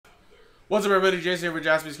What's up, everybody? Jason here for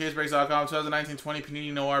JaspysCaseBreaks.com. 2019-20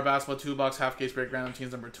 Panini Noir Basketball 2-box half case break. Random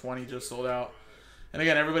teams number 20 just sold out. And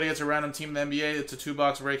again, everybody gets a random team in the NBA. It's a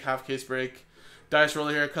 2-box break, half case break. Dice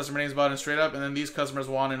roller here. Customer names bought in straight up. And then these customers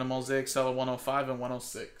won in a mosaic cell of 105 and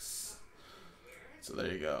 106. So there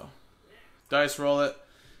you go. Dice roll it.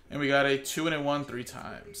 And we got a 2 and a 1 3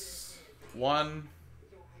 times. 1,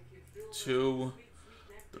 2,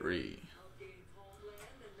 3.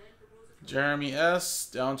 Jeremy S.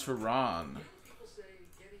 down to Ron.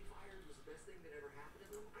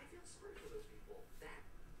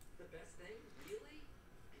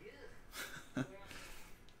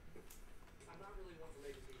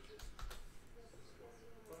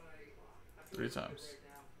 Three times.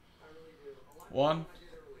 1,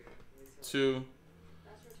 2,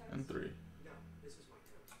 and 3.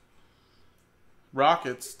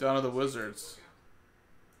 Rockets down to the Wizards.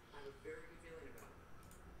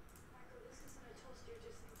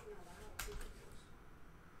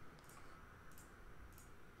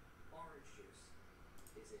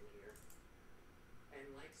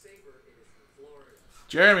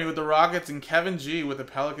 Jeremy with the Rockets and Kevin G with the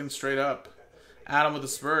Pelicans straight up. Adam with the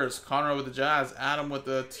Spurs, Conrad with the Jazz, Adam with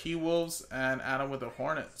the T-Wolves, and Adam with the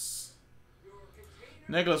Hornets.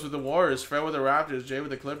 Nicholas with the Warriors, Fred with the Raptors, Jay with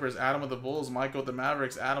the Clippers, Adam with the Bulls, Mike with the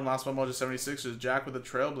Mavericks, Adam last one Mojo 76ers, Jack with the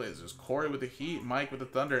Trailblazers, Corey with the Heat, Mike with the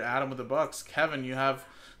Thunder, Adam with the Bucks, Kevin, you have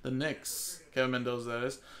the Knicks, Kevin Mendoza that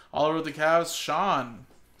is. Oliver with the Cavs, Sean,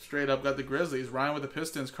 straight up got the Grizzlies, Ryan with the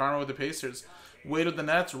Pistons, Conrad with the Pacers, Wade with the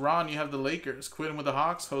Nets, Ron, you have the Lakers, Quinn with the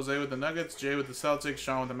Hawks, Jose with the Nuggets, Jay with the Celtics,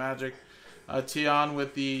 Sean with the Magic, Tion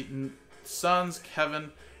with the Suns,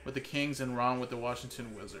 Kevin with the Kings, and Ron with the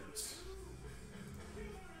Washington Wizards.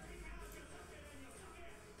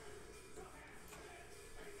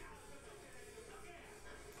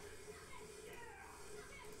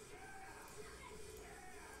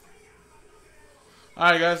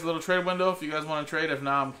 Alright guys, a little trade window if you guys want to trade. If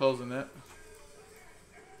not, I'm closing it.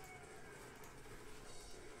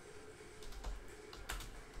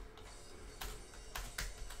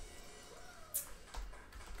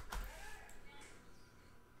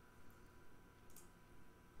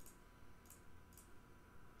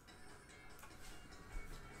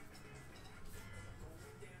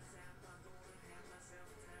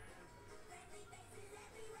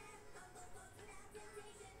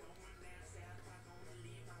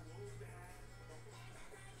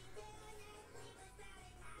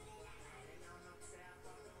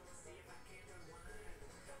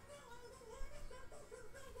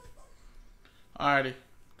 Alrighty,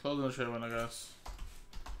 closing the trade window, guys.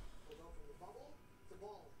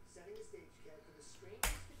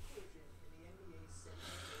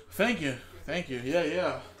 Thank you.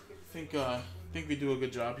 Yeah. I think we do a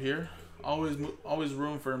good job here. Always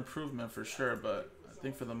room for improvement for sure, but I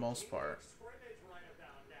think for the most part,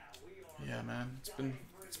 yeah, man,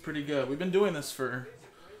 it's pretty good. We've been doing this for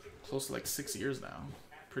close to like 6 years now,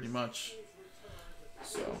 pretty much.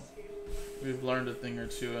 So we've learned a thing or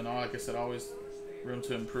two, and like I said, always room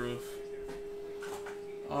to improve.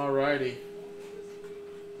 Alrighty.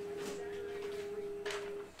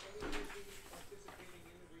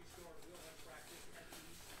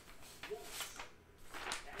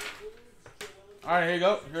 Alright, here you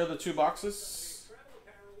go. Here are the 2 boxes.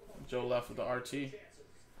 Joe left with the RT.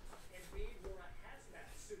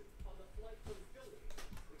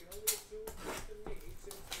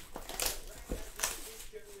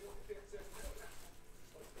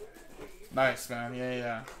 Nice, man.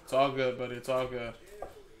 Yeah. It's all good, buddy. It's all good.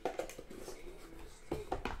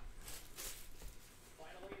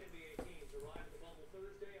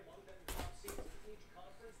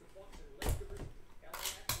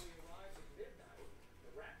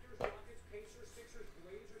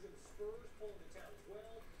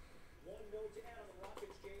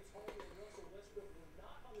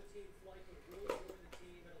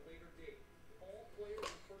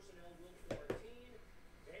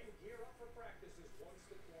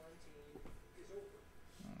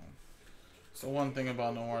 So one thing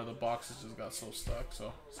about Noir, the boxes just got so stuck.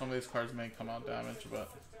 So some of these cards may come out damaged,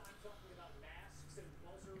 but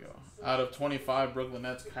there you go. Out of 25, Brooklyn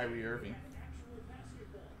Nets, Kyrie Irving.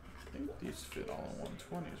 I think these fit all in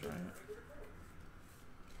 120s, right?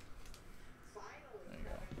 There you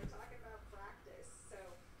go.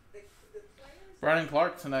 Brandon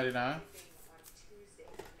Clark to 99.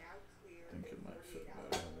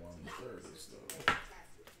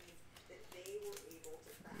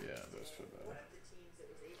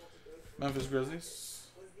 Memphis Grizzlies.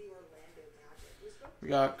 We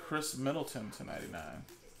got Chris Middleton to 99.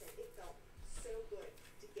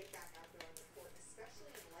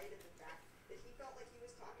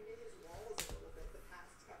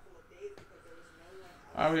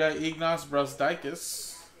 Alright, we got Ignas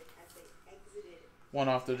Brazdeikis. One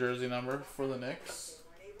off the jersey number for the Knicks.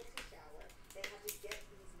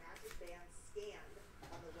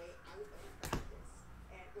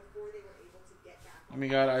 And we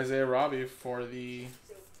got Isaiah Robbie for the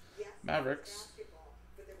Mavericks.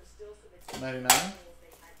 99.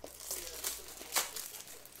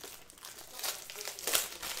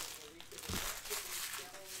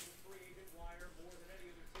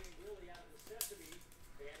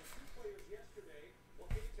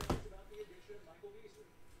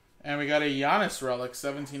 And we got a Giannis relic,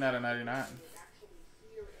 17 out of 99.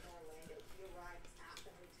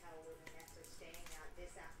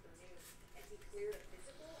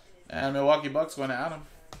 And Milwaukee Bucks going to Adam.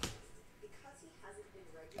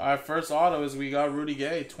 Our first auto is we got Rudy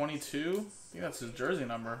Gay, 22. I think that's his jersey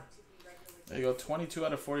number. There you go, 22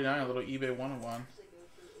 out of 49, a little eBay 1-of-1.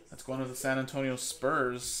 That's going to the San Antonio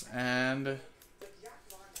Spurs, and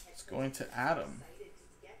it's going to Adam.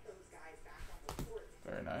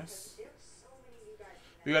 Very nice.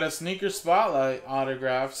 We got a sneaker spotlight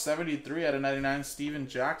autograph, 73 out of 99, Steven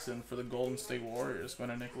Jackson for the Golden State Warriors, going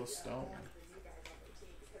to Nicholas Stone.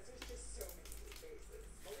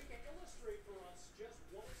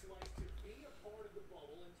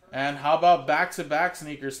 And how about back-to-back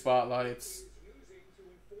sneaker spotlights?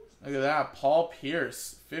 Look at that. Paul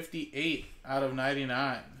Pierce, 58 out of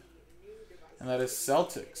 99. And that is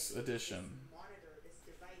Celtics edition.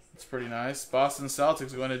 It's pretty nice. Boston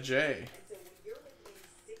Celtics going to Jay.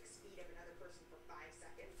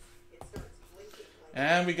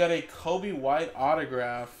 And we got a Kobe White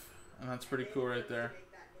autograph. And that's pretty cool right there.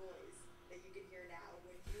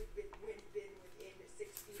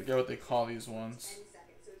 Forget what they call these ones.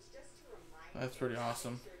 That's pretty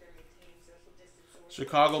awesome.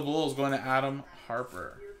 Chicago Bulls going to Adam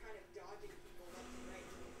Harper.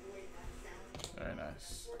 Very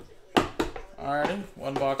nice. Alrighty,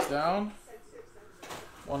 one box down.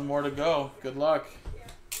 One more to go. Good luck.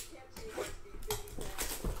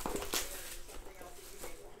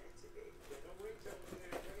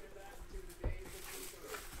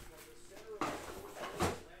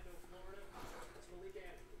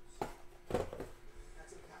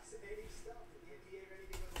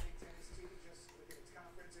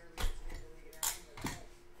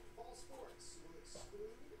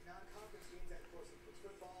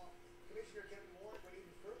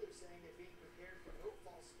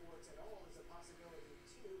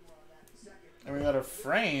 And we got a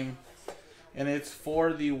frame, and it's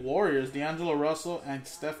for the Warriors, D'Angelo Russell and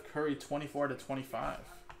Steph Curry, 24 to 25.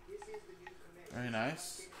 Very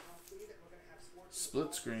nice.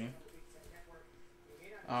 Split screen.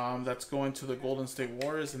 That's going to the Golden State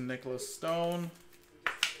Warriors and Nicholas Stone.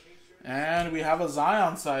 And we have a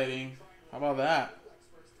Zion sighting. How about that?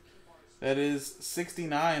 That is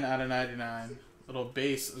 69 out of 99. Little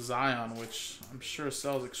base Zion, which I'm sure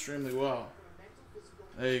sells extremely well.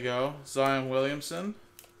 There you go. Zion Williamson.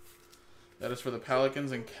 That is for the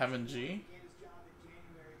Pelicans and Kevin G.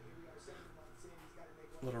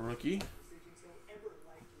 Little rookie.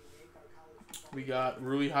 We got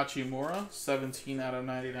Rui Hachimura, 17 out of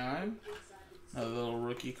 99. Another little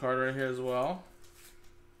rookie card right here as well.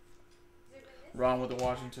 Ron with the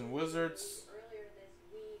Washington Wizards.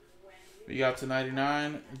 We got to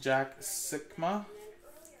 99, Jack Sikma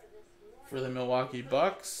for the Milwaukee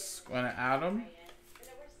Bucks. Going to Adam.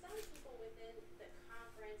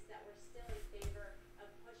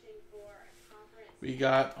 We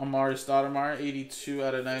got Amari Stoudemire, 82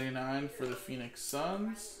 out of 99 for the Phoenix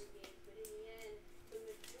Suns.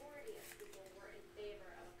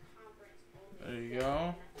 There you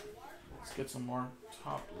go. Let's get some more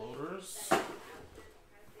top loaders.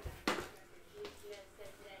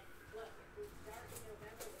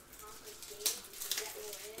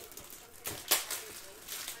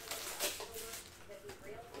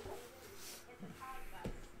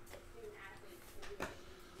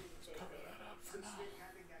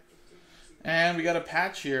 And we got a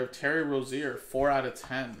patch here of Terry Rozier, 4 out of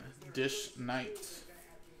 10, Dish Knight.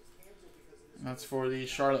 And that's for the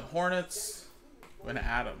Charlotte Hornets. Going to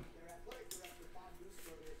Adam.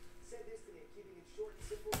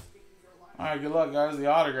 Alright, good luck, guys. The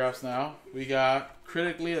autographs now. We got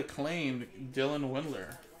critically acclaimed Dylan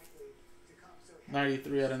Windler.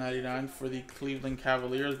 93 out of 99 for the Cleveland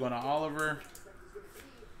Cavaliers. Going to Oliver.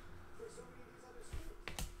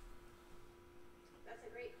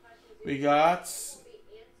 We got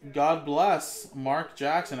God Bless Mark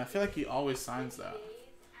Jackson. I feel like he always signs that.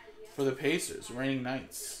 For the Pacers, Reigning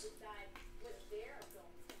Knights.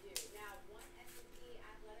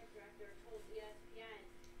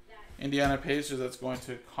 Indiana Pacers, that's going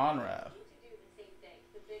to Conrad.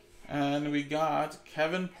 And we got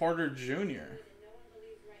Kevin Porter Jr.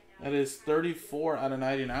 That is 34 out of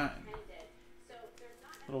 99.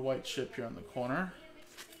 Little white chip here on the corner.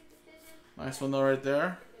 Nice one though right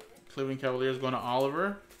there. Cleveland Cavaliers going to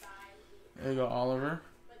Oliver. There you go, Oliver.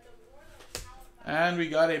 And we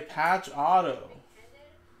got a patch auto.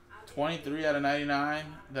 23 out of 99.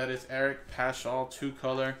 That is Eric Paschall,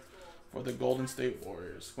 2-color for the Golden State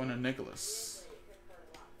Warriors. Going to Nicholas.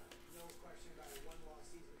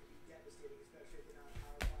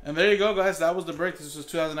 And there you go, guys. That was the break. This was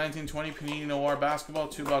 2019-20 Panini Noir Basketball.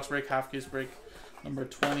 2-box break, half case break, number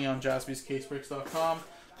 20 on jaspyscasebreaks.com.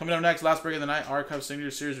 Coming up next, last break of the night, Archive Signature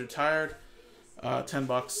Series Retired.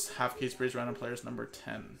 $10, half case breaks, random players, number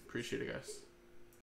 10. Appreciate it, guys.